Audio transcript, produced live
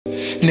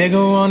Nigga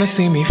wanna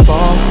see me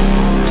fall.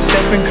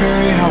 Stephen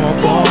Curry, how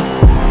I ball.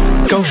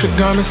 Gosha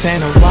garments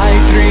and a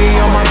white 3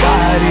 on my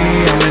body.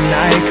 I'm an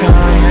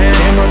icon, man.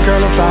 Damn, a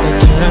girl about a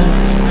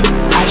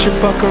 10. I should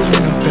fuck her in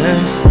the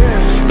Benz.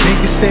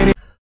 Niggas say they.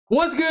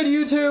 What's good,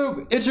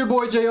 YouTube? It's your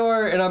boy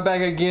JR, and I'm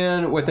back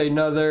again with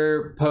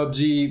another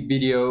PUBG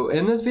video.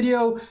 In this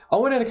video, I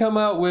wanted to come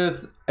out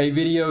with a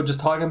video just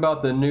talking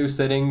about the new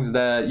settings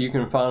that you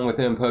can find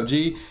within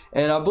PUBG,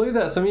 and I believe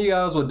that some of you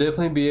guys will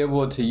definitely be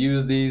able to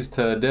use these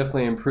to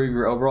definitely improve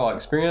your overall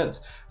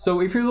experience. So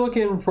if you're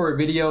looking for a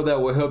video that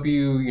will help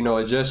you,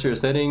 adjust your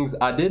settings,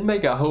 I did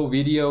make a whole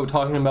video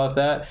talking about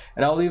that,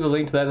 and I'll leave a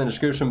link to that in the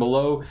description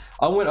below.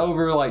 I went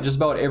over like just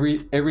about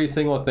every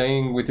single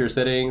thing with your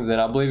settings,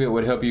 and I believe it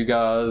would help you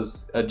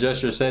guys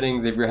adjust your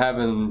settings if you're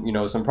having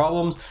some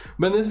problems.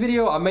 But in this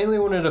video, I mainly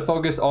wanted to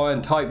focus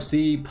on Type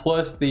C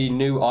plus the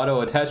new auto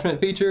attachment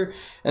feature,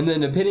 and then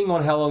depending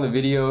on how long the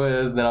video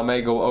is, then I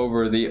may go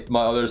over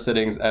my other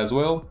settings as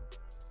well.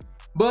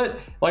 But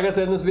like I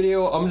said, in this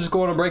video, I'm just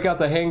going to break out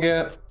the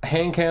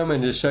hand cam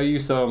and just show you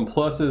some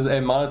pluses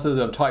and minuses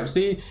of Type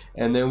C,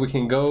 and then we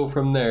can go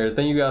from there.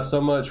 Thank you guys so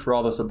much for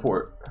all the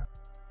support.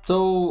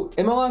 So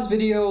in my last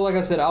video, like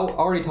I said, I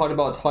already talked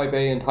about Type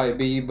A and Type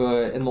B,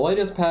 but in the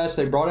latest patch,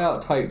 they brought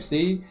out Type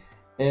C,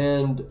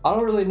 and I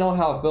don't really know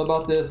how I feel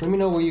about this. Let me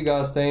know what you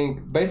guys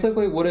think.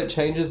 Basically, what it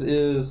changes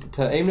is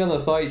to aim down the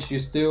sights, you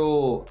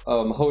still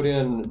hold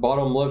in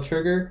bottom left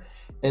trigger,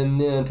 and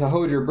then to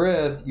hold your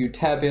breath, you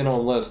tap in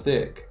on left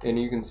stick.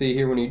 And you can see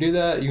here when you do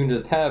that, you can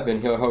just tap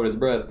and he'll hold his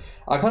breath.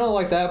 I kind of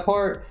like that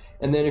part.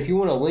 And then if you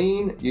want to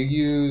lean, you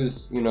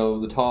use,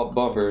 the top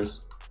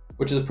bumpers,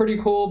 which is pretty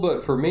cool.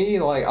 But for me,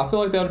 like, I feel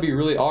like that would be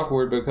really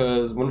awkward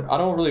because when I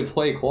don't really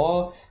play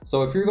claw.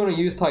 So if you're going to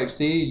use Type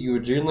C, you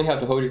would generally have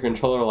to hold your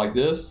controller like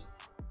this.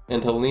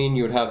 And to lean,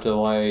 you would have to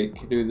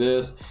like do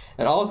this.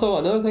 And also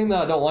another thing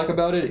that I don't like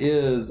about it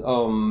is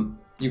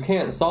you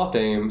can't soft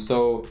aim.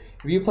 So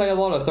if you play a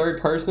lot of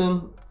third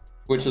person,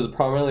 which is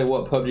primarily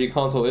what PUBG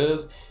console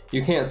is,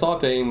 you can't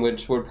soft aim,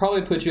 which would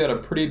probably put you at a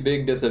pretty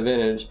big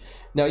disadvantage.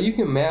 Now you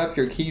can map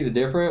your keys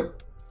different,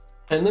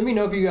 and let me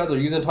know if you guys are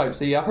using Type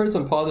C. I've heard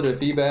some positive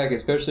feedback,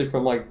 especially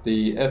from like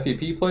the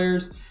FPP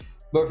players,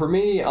 but for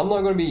me, I'm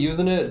not going to be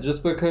using it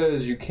just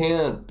because you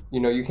can't,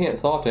 you can't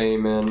soft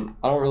aim, and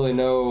I don't really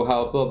know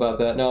how I feel about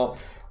that. Now,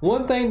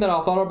 one thing that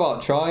I thought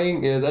about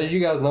trying is, as you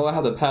guys know, I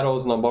have the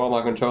paddles on the bottom of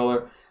my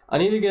controller. I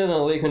need to get an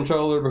elite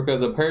controller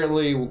because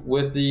apparently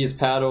with these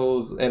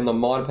paddles and the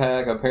mod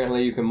pack,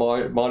 apparently you can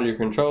mod your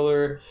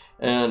controller,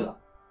 and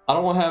I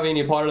don't have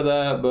any part of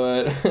that,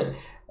 but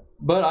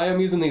but I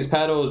am using these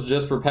paddles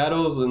just for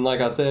paddles, and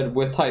like I said,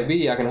 with Type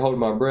B, I can hold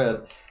my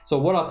breath. So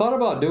what I thought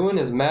about doing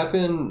is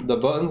mapping the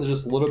buttons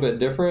just a little bit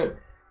different.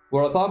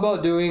 What I thought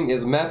about doing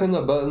is mapping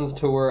the buttons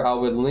to where I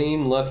would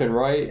lean left and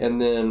right,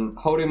 and then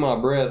holding my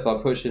breath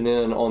by pushing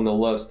in on the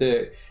left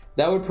stick.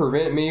 That would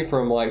prevent me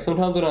from, like,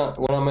 sometimes when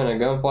I'm in a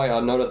gunfight,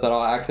 I notice that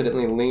I'll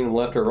accidentally lean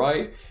left or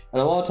right,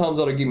 and a lot of times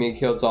that'll get me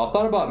killed. So I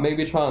thought about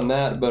maybe trying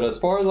that, but as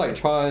far as like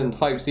trying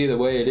Type C the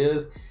way it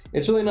is,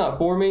 it's really not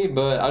for me.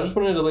 But I just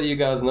wanted to let you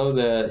guys know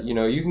that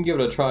you can give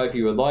it a try if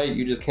you would like.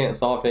 You just can't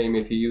soft aim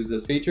if you use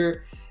this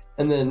feature.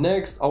 And then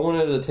next, I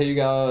wanted to tell you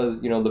guys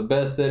the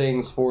best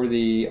settings for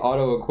the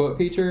auto equip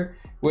feature,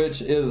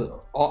 which is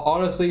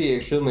honestly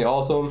extremely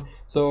awesome.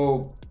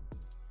 So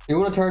you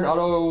want to turn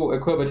auto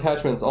equip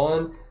attachments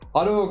on.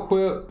 Auto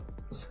equip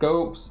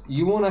scopes,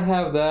 you want to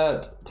have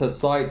that to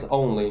sights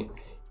only.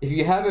 If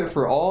you have it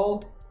for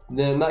all,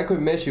 then that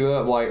could mess you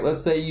up. Like,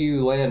 let's say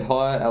you land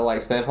hot at like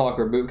Sandhawk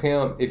or boot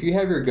camp. If you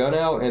have your gun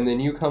out and then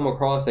you come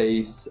across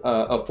a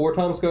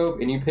 4x scope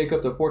and you pick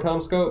up the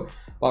 4x scope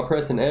by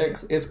pressing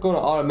X, it's going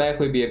to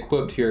automatically be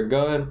equipped to your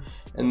gun.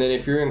 And then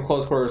if you're in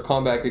close quarters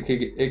combat,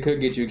 it could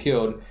get you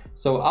killed.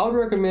 So I would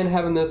recommend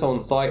having this on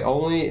sight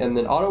only, and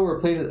then auto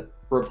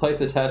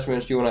replace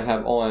attachments you want to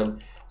have on.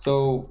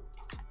 So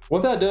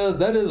what that does,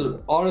 that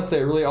is honestly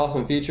a really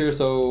awesome feature.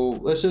 So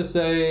let's just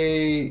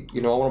say,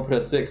 I want to put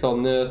a 6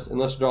 on this, and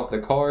let's drop the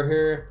car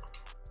here.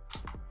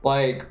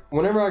 Like,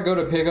 whenever I go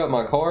to pick up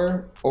my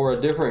car or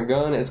a different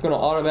gun, it's going to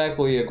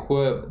automatically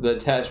equip the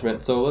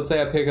attachment. So let's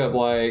say I pick up,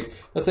 like,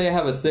 let's say I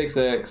have a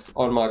 6X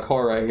on my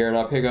car right here, and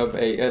I pick up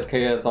a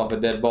SKS off a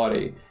dead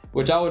body,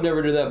 which I would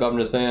never do that, but I'm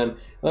just saying,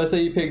 let's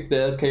say you pick the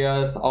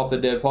SKS off the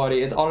dead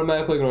body, it's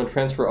automatically going to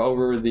transfer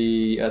over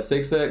the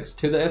 6X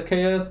to the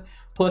SKS,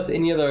 plus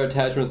any other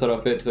attachments that'll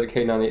fit to the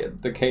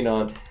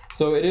K9.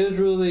 So it is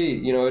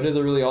really, it is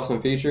a really awesome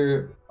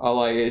feature. I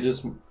like it. It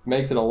just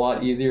makes it a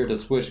lot easier to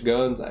switch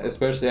guns,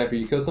 especially after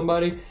you kill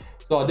somebody.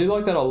 So I do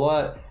like that a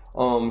lot.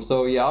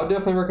 So yeah, I would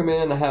definitely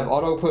recommend to have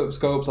auto equip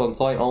scopes on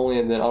sight only,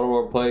 and then auto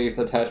replace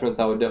attachments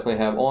I would definitely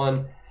have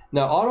on.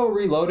 Now auto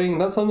reloading,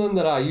 that's something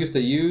that I used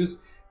to use,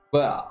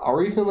 but I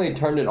recently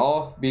turned it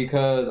off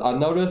because I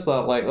noticed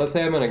that, like, let's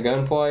say I'm in a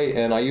gunfight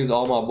and I use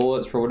all my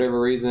bullets for whatever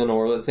reason,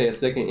 or let's say a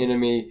second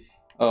enemy,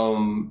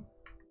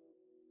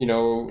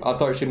 I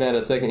start shooting at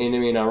a second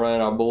enemy and I run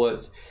out of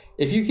bullets.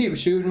 if you keep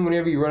shooting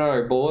whenever you run out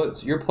of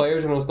bullets, your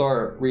players are going to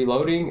start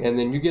reloading, and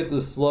then you get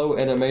this slow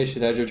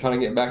animation as you're trying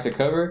to get back to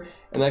cover,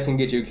 and that can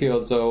get you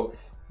killed. So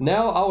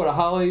now I would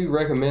highly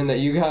recommend that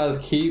you guys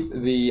keep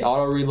the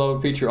auto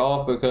reload feature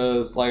off,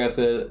 because like I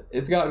said,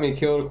 it's gotten me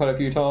killed quite a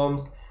few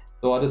times,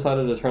 so I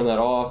decided to turn that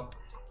off.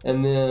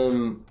 And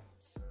then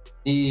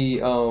the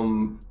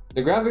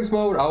graphics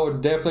mode, I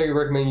would definitely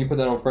recommend you put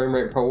that on frame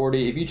rate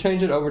priority. If you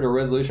change it over to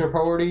resolution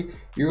priority,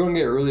 you're going to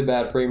get really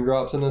bad frame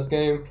drops in this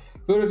game.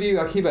 Field of view,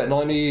 I keep at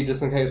 90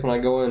 just in case when I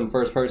go in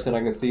first person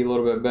I can see a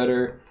little bit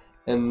better.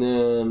 And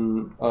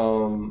then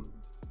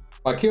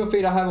my kill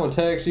feed I have on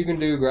text. You can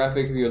do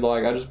graphic if you would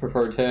like. I just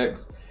prefer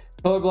text.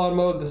 Colorblind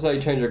mode, this is how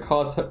you change your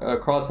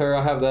crosshair.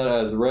 I have that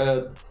as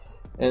red.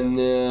 And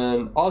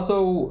then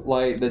also,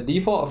 like, the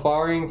default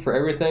firing for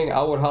everything,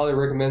 I would highly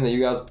recommend that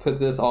you guys put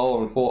this all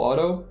on full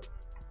auto.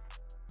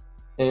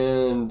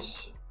 And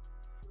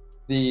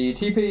the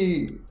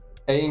TP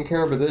aim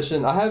camera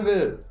position, I have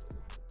it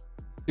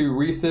to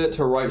reset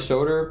to right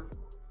shoulder.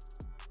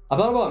 I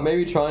thought about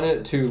maybe trying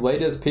it to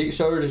latest peak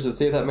shoulder just to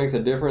see if that makes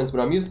a difference,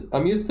 but I'm used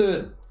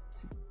to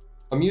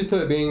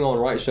it being on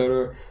right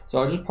shoulder, so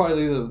I'll just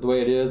probably leave it the way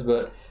it is.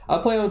 But I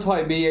play on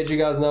type B, as you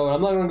guys know, and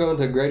I'm not going to go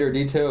into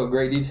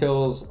great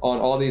details on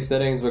all these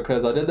settings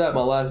because I did that in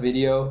my last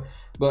video.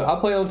 But I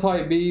play on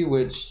type B,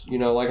 which, you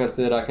know, like I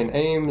said, I can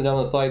aim down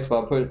the sights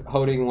by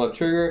holding left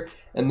trigger.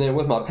 And then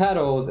with my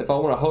paddles, if I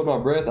want to hold my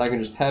breath, I can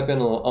just tap in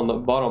on the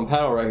bottom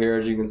paddle right here,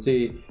 as you can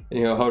see, and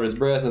he'll hold his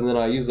breath. And then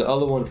I use the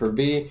other one for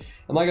B.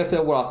 And like I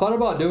said, what I thought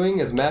about doing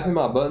is mapping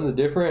my buttons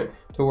different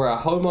to where I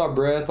hold my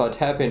breath by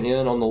tapping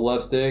in on the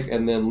left stick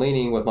and then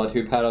leaning with my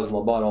two paddles on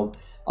the bottom.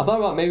 I thought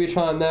about maybe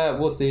trying that.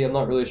 We'll see. I'm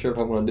not really sure if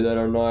I'm going to do that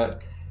or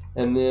not.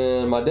 And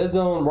then my dead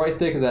zone, right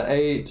stick is at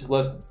 8,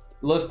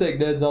 left stick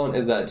dead zone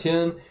is at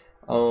 10.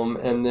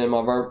 And then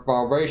my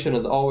vibration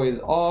is always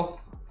off.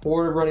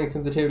 Forward running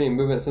sensitivity and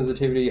movement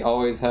sensitivity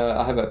I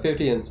have at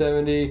 50 and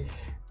 70.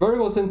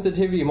 Vertical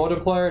sensitivity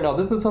multiplier. Now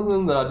this is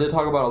something that I did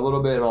talk about a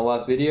little bit in my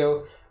last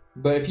video,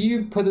 but if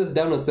you put this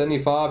down to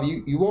 75,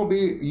 you won't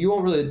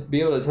really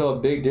be able to tell a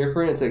big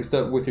difference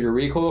except with your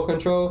recoil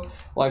control.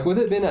 Like with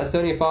it being at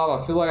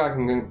 75, I feel like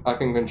I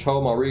can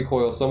control my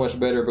recoil so much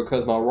better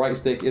because my right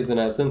stick isn't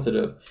as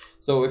sensitive.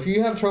 So if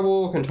you have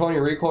trouble controlling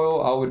your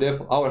recoil, I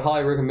would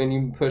highly recommend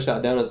you push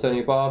that down to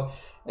 75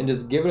 and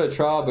just give it a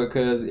try,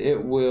 because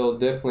it will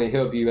definitely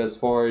help you as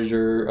far as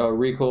your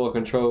recoil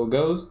control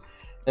goes.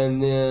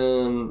 And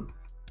then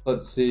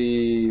let's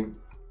see,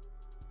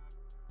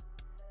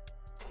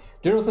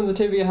 general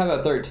sensitivity I have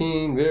at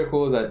 13,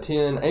 vehicle is at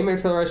 10, aim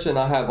acceleration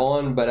I have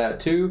on but at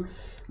 2.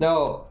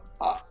 Now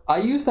I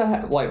used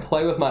to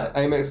play with my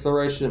aim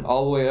acceleration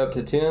all the way up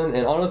to 10,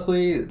 and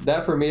honestly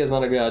that for me is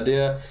not a good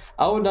idea.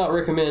 I would not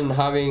recommend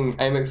having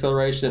aim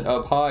acceleration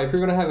up high. If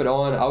you're going to have it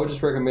on, I would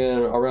just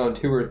recommend around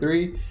 2 or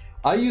 3.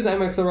 I use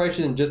aim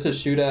acceleration just to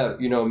shoot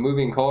at, you know,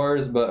 moving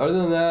cars, but other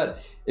than that,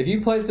 if you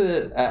place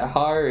it at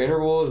higher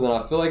intervals, then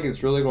I feel like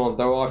it's really going to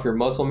throw off your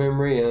muscle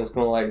memory and it's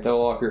going to like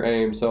throw off your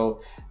aim. So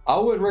I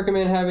wouldn't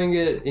recommend having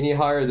it any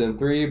higher than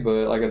 3,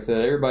 but like I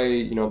said, everybody,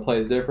 you know,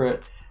 plays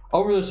different.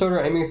 Over the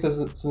shoulder aiming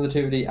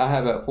sensitivity I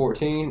have at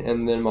 14,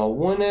 and then my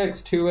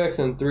 1x, 2x,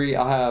 and 3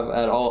 I have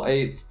at all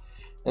 8s,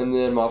 and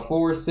then my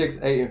 4, 6,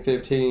 8, and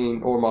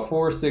 15, or my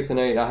 4, 6, and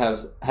 8 I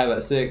have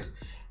at 6.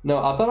 Now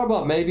I thought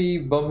about maybe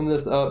bumping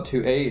this up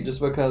to 8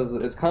 just because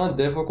it's kind of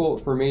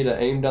difficult for me to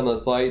aim down the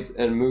sights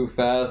and move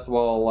fast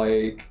while,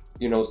 like,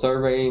 you know,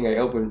 surveying an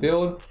open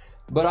field.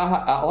 But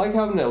I like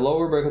having it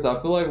lower because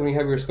I feel like when you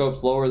have your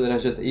scopes lower, then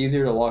it's just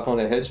easier to lock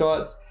onto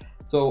headshots.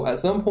 So at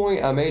some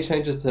point I may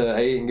change it to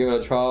 8 and give it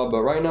a try,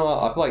 but right now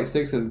I feel like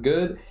 6 is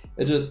good.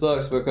 It just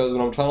sucks because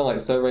when I'm trying to like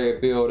survey a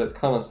field, it's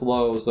kind of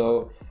slow.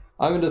 So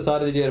I haven't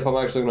decided yet if I'm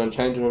actually going to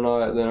change it or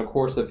not. Then of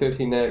course the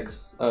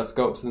 15x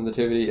scope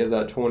sensitivity is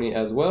at 20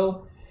 as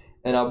well.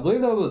 And I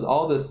believe that was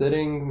all the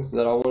settings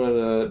that I wanted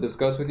to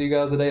discuss with you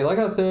guys today. Like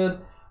I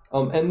said,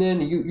 and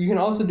then you can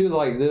also do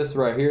like this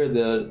right here,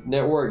 the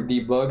network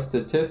debug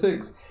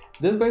statistics.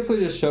 This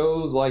basically just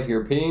shows like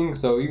your ping.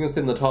 So you can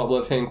see in the top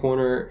left hand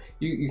corner,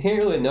 you can't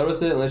really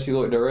notice it unless you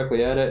look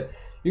directly at it.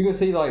 You can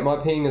see like my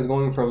ping is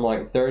going from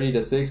like 30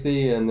 to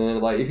 60, and then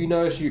like if you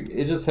notice,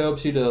 it just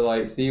helps you to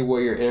like see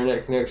what your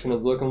internet connection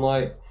is looking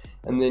like,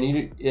 and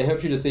then it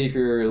helps you to see if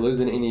you're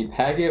losing any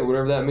packet,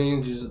 whatever that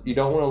means. You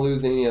don't want to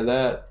lose any of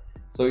that,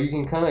 so you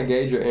can kind of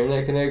gauge your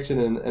internet connection,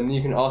 and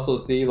you can also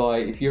see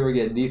like if you ever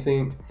get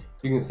desynced,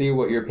 you can see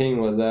what your ping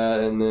was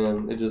at, and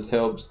then it just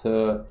helps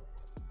to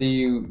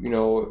see, you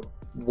know,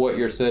 what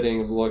your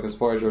settings look as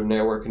far as your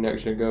network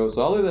connection goes.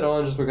 So I'll leave that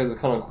on just because it's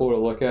kind of cool to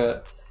look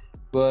at.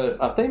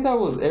 But I think that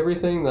was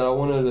everything that I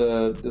wanted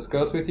to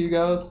discuss with you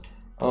guys.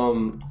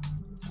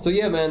 So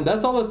yeah, man,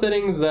 that's all the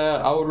settings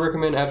that I would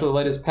recommend after the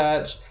latest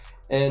patch.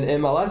 And in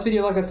my last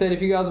video, like I said,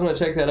 if you guys want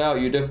to check that out,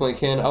 you definitely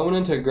can. I went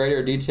into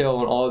greater detail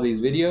on all of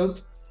these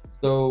videos,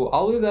 so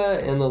I'll leave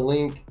that in the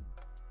link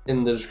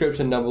in the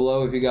description down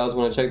below. If you guys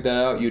want to check that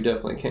out, you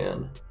definitely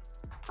can.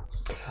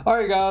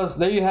 Alright guys,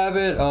 there you have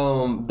it.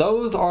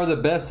 Those are the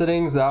best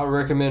settings that I would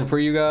recommend for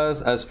you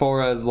guys as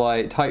far as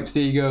like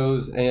Type-C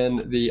goes and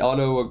the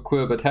auto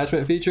equip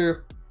attachment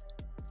feature.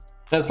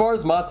 As far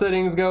as my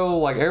settings go,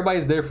 like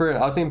everybody's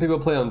different. I've seen people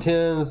play on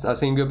 10s. I've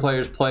seen good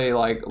players play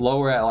like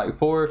lower at like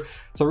 4.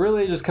 So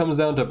really it just comes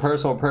down to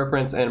personal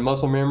preference and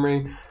muscle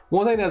memory.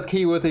 One thing that's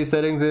key with these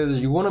settings is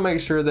you want to make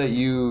sure that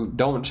you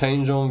don't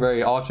change them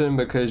very often,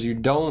 because you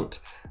don't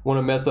want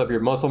to mess up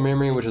your muscle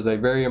memory, which is a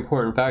very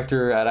important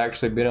factor at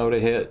actually being able to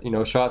hit, you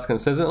know, shots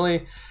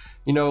consistently.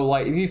 You know,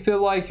 like if you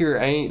feel like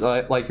your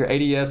your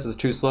ADS is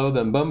too slow,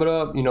 then bump it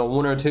up, you know,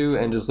 1 or 2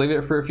 and just leave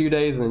it for a few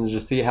days and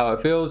just see how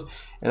it feels.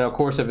 And of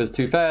course, if it's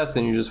too fast,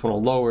 then you just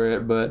want to lower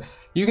it. But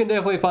you can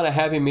definitely find a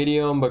happy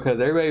medium, because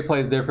everybody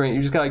plays different.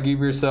 You just got to give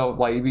yourself,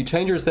 like if you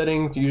change your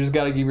settings, you just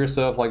got to give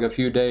yourself like a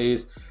few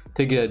days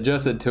to get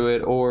adjusted to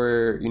it,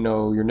 or you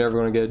know, you're never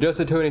going to get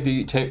adjusted to it if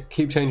you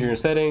keep changing your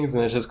settings,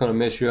 and it's just going to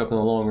mess you up in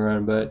the long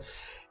run. But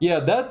yeah,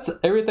 that's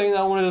everything that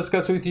I want to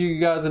discuss with you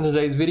guys in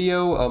today's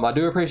video. I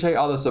do appreciate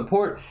all the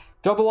support.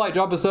 Drop a like,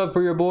 drop a sub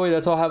for your boy.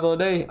 That's all I have on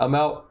the day. I'm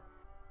out.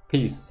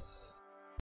 Peace.